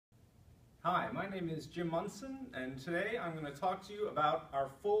Hi, my name is Jim Munson, and today I'm going to talk to you about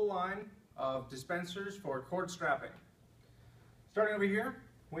our full line of dispensers for cord strapping. Starting over here,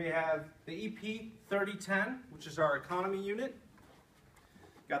 we have the YEP-3010, which is our economy unit.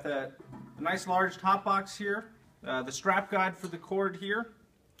 Got the nice large top box here, the strap guide for the cord here,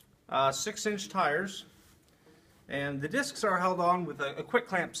 6-inch tires, and the discs are held on with a quick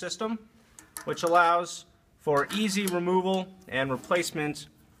clamp system, which allows for easy removal and replacement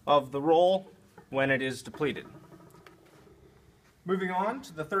of the roll when it is depleted. Moving on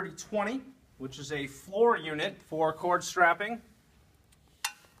to the 3020, which is a floor unit for cord strapping.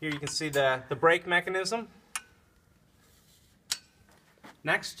 Here you can see the brake mechanism.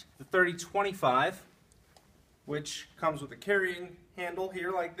 Next, the 3025, which comes with a carrying handle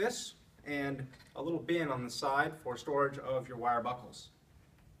here like this and a little bin on the side for storage of your wire buckles.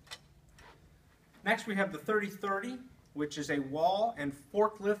 Next we have the 3030, which is a wall and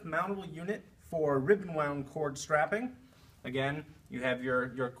forklift mountable unit for ribbon wound cord strapping. Again, you have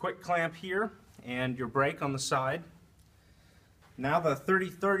your quick clamp here and your brake on the side. Now the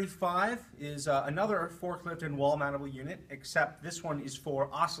 3035 is another forklift and wall mountable unit, except this one is for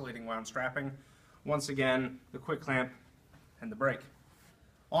oscillating wound strapping. Once again, the quick clamp and the brake.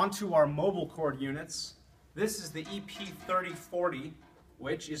 On to our mobile cord units. This is the YEP-3040,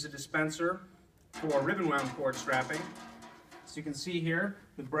 which is a dispenser for ribbon wound cord strapping. So you can see here,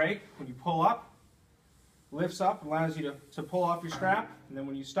 the brake, when you pull up, lifts up, allows you to pull off your strap, and then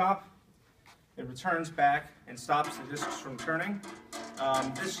when you stop, it returns back and stops the discs from turning.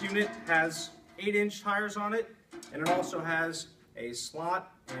 This unit has 8-inch tires on it, and it also has a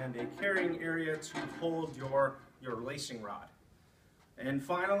slot and a carrying area to hold your lacing rod. And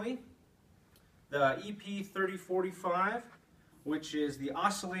finally, the YEP-3045, which is the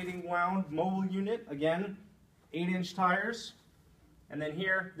oscillating wound mobile unit. Again, 8-inch tires. And then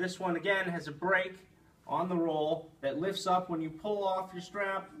here, this one again has a brake on the roll that lifts up when you pull off your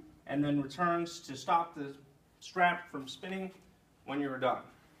strap and then returns to stop the strap from spinning when you're done.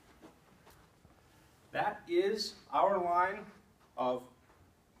 That is our line of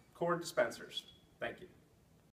cord dispensers. Thank you.